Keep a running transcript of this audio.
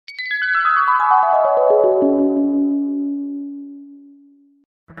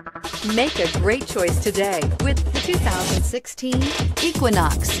Make a great choice today with the 2016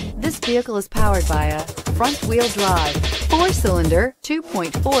 Equinox. This vehicle is powered by a front-wheel drive, 4-cylinder,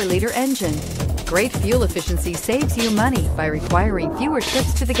 2.4-liter engine. Great fuel efficiency saves you money by requiring fewer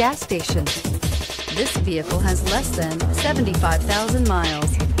trips to the gas station. This vehicle has less than 75,000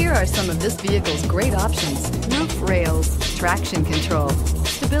 miles. Here are some of this vehicle's great options: roof rails, traction control,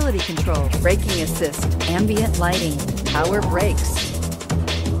 stability control, braking assist, ambient lighting, power brakes.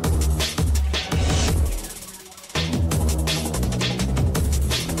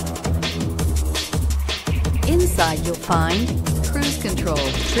 Inside you'll find cruise control,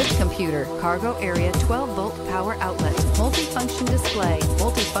 trip computer, cargo area 12-volt power outlet, multifunction display,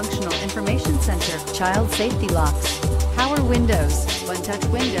 multifunctional information center, child safety locks, power windows, one-touch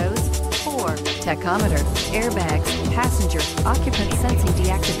windows, 4, tachometer, airbags, passenger, occupant sensing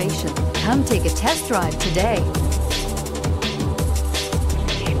deactivation. Come take a test drive today.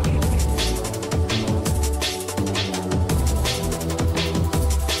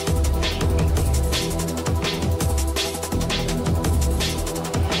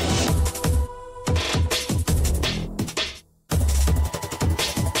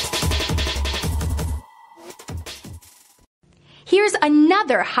 Here's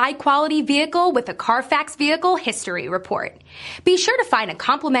another high-quality vehicle with a Carfax Vehicle History Report. Be sure to find a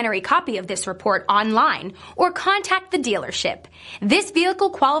complimentary copy of this report online or contact the dealership. This vehicle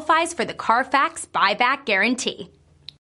qualifies for the Carfax Buyback Guarantee.